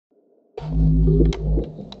Happy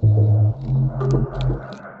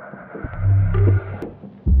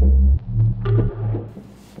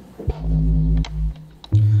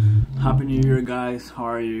New Year, guys. How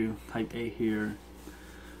are you? Type A here.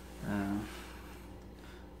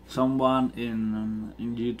 Someone in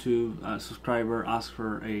YouTube, a subscriber, asked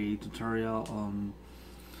for a tutorial on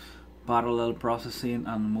parallel processing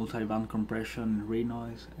and multiband compression in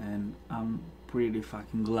Renoise, and I'm pretty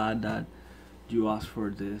fucking glad that you asked for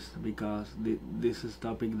this, because this is a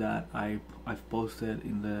topic that I've posted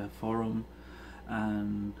in the forum,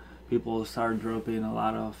 and people start dropping a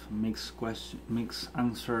lot of mixed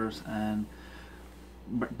answers, and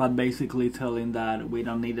but basically telling that we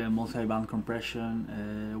don't need a multiband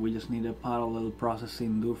compression, we just need a parallel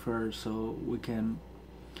processing buffer so we can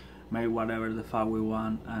make whatever the fuck we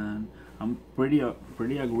want. And I'm pretty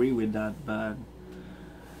agree with that, but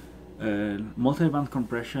multiband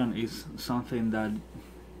compression is something that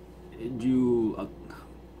you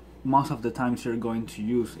most of the times you're going to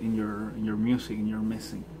use in your music, in your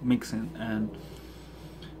mixing, and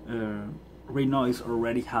Renoise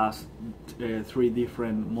already has 3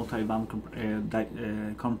 different multiband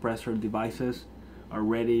compressor devices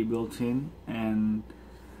already built in, and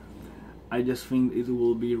I just think it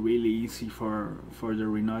will be really easy for the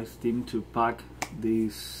Renoise team to pack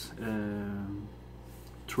these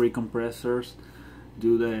 3 compressors,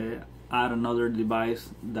 add another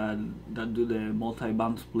device that do the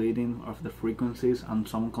multiband splitting of the frequencies and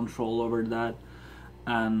some control over that,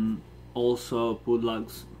 and also put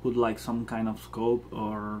like some kind of scope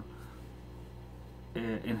or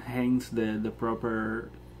enhance the proper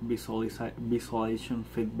visualization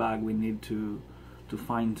feedback we need to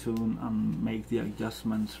fine-tune and make the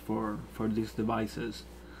adjustments for these devices,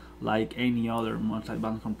 like any other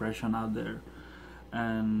multiband compression out there.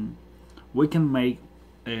 And we can make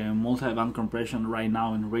a multiband compression right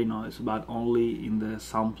now in Renoise, but only in the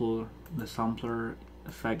sampler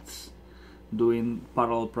effects, doing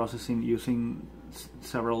parallel processing using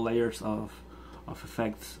several layers of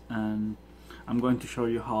effects. And I'm going to show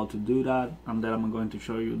you how to do that, and then I'm going to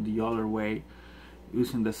show you the other way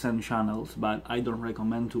using the send channels. But I don't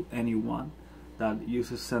recommend to anyone that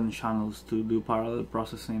uses send channels to do parallel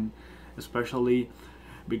processing, especially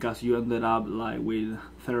because you ended up like with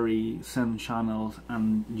 30 send channels,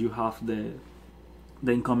 and you have the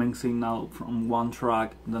incoming signal from one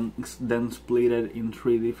track then split it in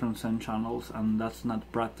 3 different send channels, and that's not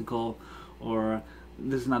practical, or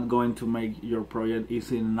this is not going to make your project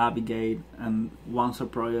easy to navigate. And once a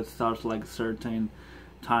project starts like a certain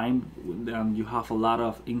time, then you have a lot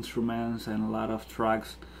of instruments and a lot of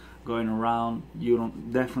tracks going around. You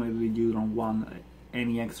don't want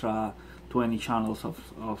any extra 20 channels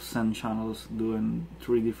of send channels doing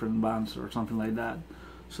 3 different bands or something like that.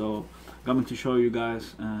 So I'm going to show you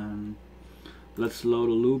guys, and let's load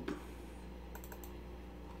a loop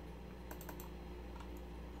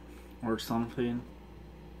or something.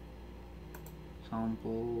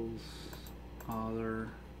 Samples,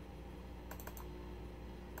 other.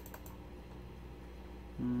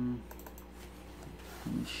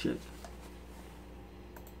 Shit.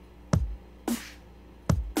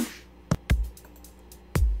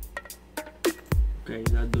 Okay,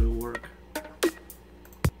 that didn't work. I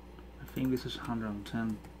think this is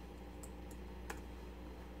 110.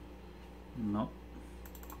 No.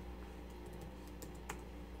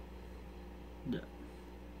 Yeah.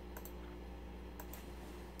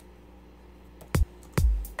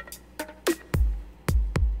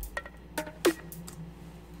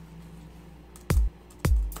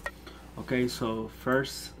 Okay, so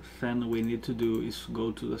first thing we need to do is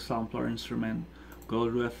go to the sampler instrument, go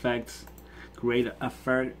to effects, create a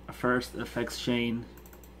first effects chain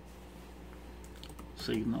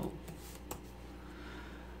signal,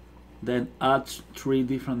 then add 3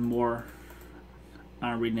 different more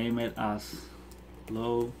and rename it as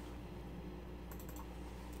low,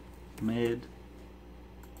 mid,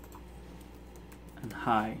 and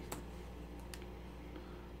high.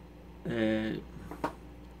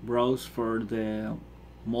 Browse for the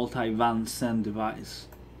multiband send device,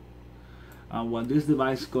 and what this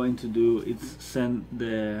device is going to do is send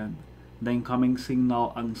the incoming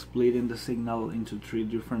signal and splitting the signal into 3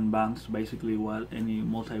 different bands, basically what any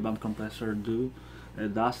multiband compressor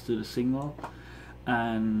does to the signal.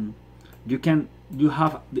 And you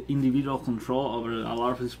have the individual control over a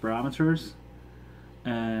lot of these parameters,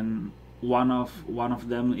 and one of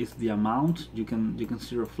them is the amount. You can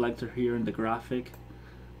see reflector here in the graphic,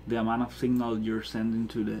 the amount of signal you're sending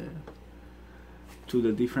to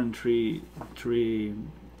the different three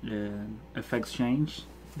effects change,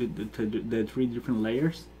 the 3 different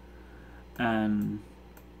layers. And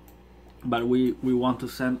but we want to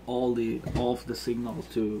send all of the signal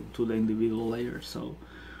to the individual layers, so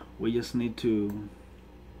we just need to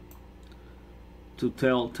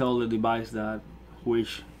tell the device that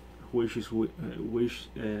which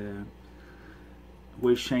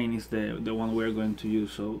chain is the one we're going to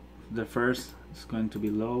use. So the first is going to be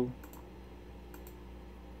low,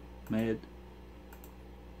 mid,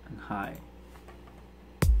 and high.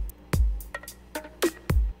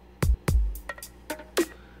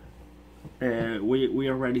 We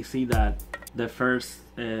already see that the first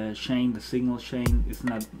chain, the signal chain, is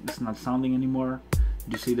not sounding anymore.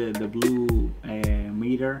 You see the blue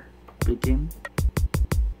meter picking,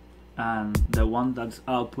 and the one that's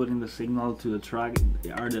outputting the signal to the track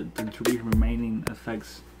are the three remaining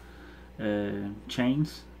effects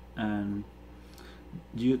chains. And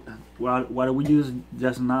what we use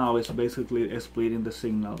just now is basically splitting the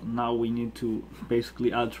signal. Now we need to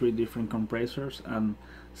basically add 3 different compressors and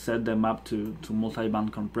set them up to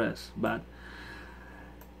multiband compress. But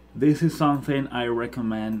this is something I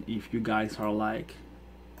recommend if you guys are like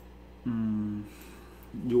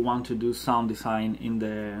you want to do sound design in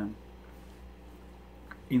the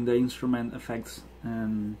instrument effects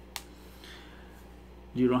and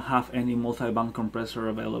you don't have any multiband compressor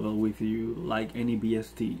available with you, like any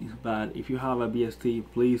BST. But if you have a BST,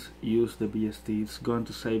 please use the BST. It's going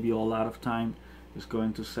to save you a lot of time. It's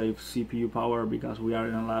going to save CPU power, because we are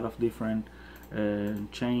in a lot of different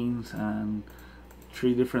chains and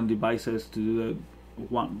 3 different devices to do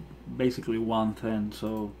basically one thing.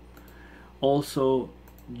 So also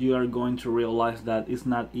you are going to realize that it's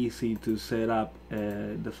not easy to set up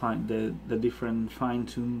the different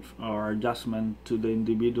fine-tune or adjustment to the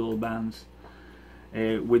individual bands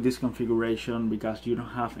with this configuration, because you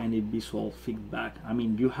don't have any visual feedback. I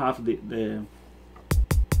mean, you have you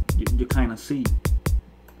kind of see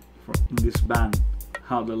in this band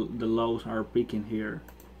how the lows are picking here,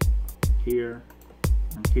 and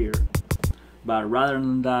here. But rather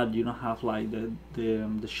than that, you don't have like the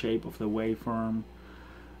shape of the waveform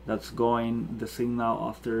that's going the signal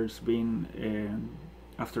after it's been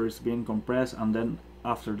compressed, and then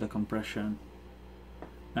after the compression.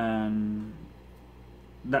 And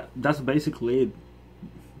that's basically it.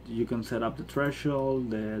 You can set up the threshold,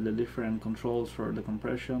 the different controls for the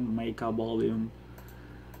compression, make a volume,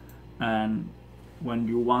 and when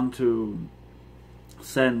you want to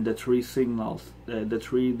send the 3 signals, the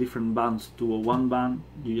 3 different bands to a one band,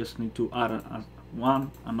 you just need to add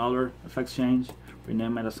another effects change,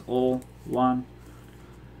 rename it as all one,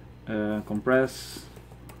 compress,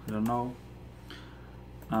 I don't know,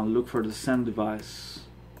 and look for the send device,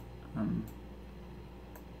 and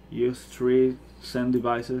use 3 send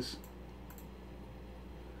devices,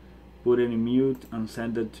 put it in mute, and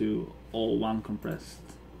send it to all one compressed.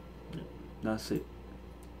 That's it.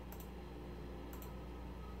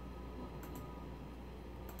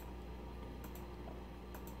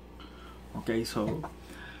 Okay, so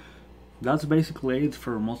that's basically it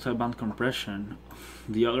for multiband compression.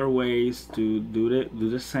 The other way is to do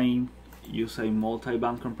the same. Use a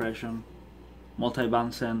multiband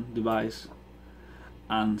send device,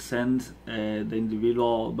 and send the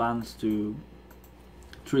individual bands to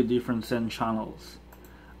 3 different send channels,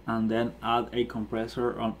 and then add a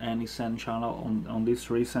compressor on any send channel on these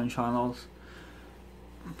 3 send channels,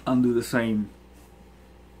 and do the same.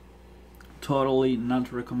 Totally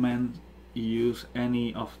not recommend use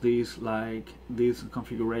any of these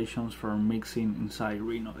configurations for mixing inside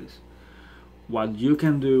Renoise. What you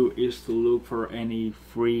can do is to look for any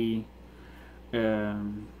free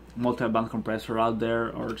multiband compressor out there,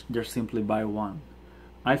 or just simply buy one.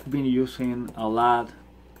 I've been using a lot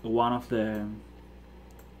one of the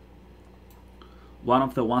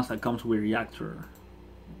ones that comes with reactor.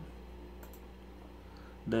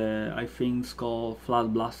 I think it's called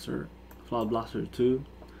Flat Blaster 2.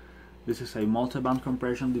 This is a multiband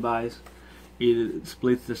compression device. It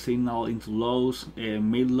splits the signal into lows,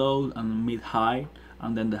 mid-low and mid-high,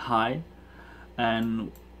 and then the high.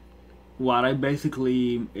 And what I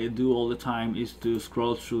basically do all the time is to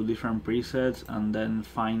scroll through different presets and then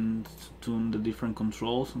fine-tune the different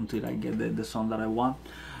controls until I get the sound that I want.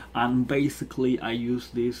 And basically I use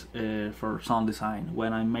this for sound design.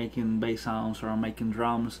 When I'm making bass sounds or I'm making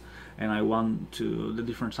drums and I want the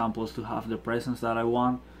different samples to have the presence that I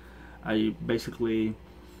want, I basically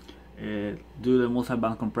do the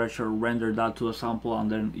multiband compressor, render that to a sample, and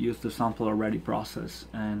then use the sample already processed.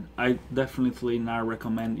 And I definitely not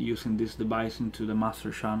recommend using this device into the master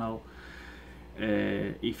channel.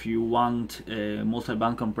 If you want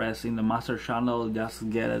multiband compress in the master channel, just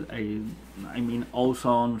get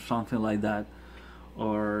ozone, something like that,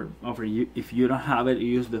 or if you don't have it,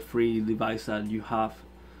 use the free device that you have.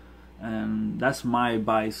 And that's my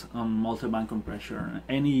advice on multiband compressor.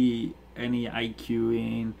 Any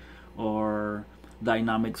IQing or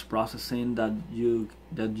dynamics processing that you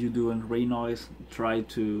do in Renoise, try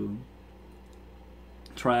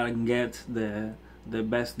and get the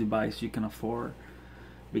best device you can afford,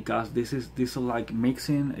 because this is like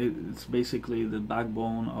mixing. It's basically the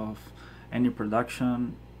backbone of any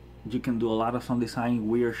production. You can do a lot of sound design,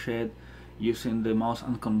 weird shit, using the most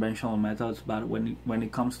unconventional methods, but when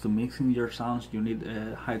it comes to mixing your sounds, you need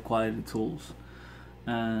high quality tools.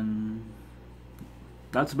 And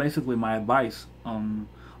that's basically my advice on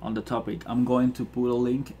the topic. I'm going to put a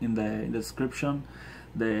link in the description,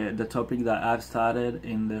 the topic that I've started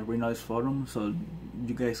in the Renoise forum, so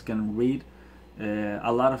you guys can read.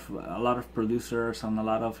 A lot of producers and a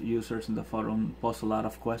lot of users in the forum post a lot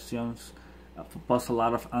of questions, post a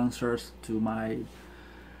lot of answers to my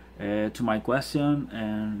question,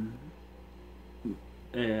 and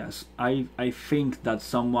I think that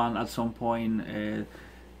someone at some point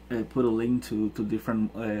put a link to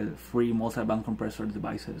different free multiband compressor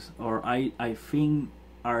devices, or I think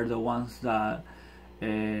are the ones that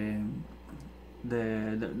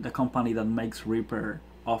the company that makes Reaper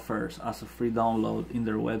offers as a free download in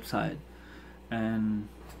their website. And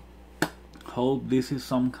hope this is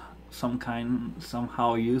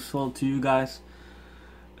somehow useful to you guys.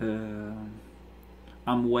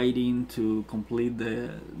 I'm waiting to complete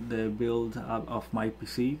the build of my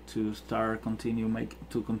PC to continue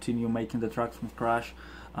making the tracks from scratch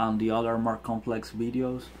and the other more complex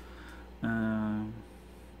videos.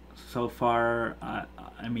 So far,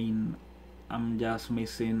 I mean, I'm just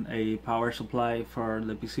missing a power supply for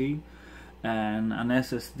the PC and an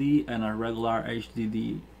SSD and a regular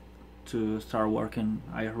HDD to start working.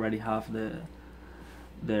 I already have the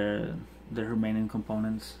remaining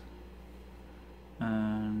components.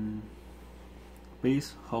 And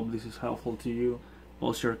please, hope this is helpful to you.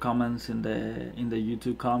 Post your comments in the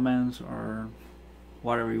YouTube comments or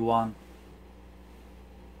whatever you want.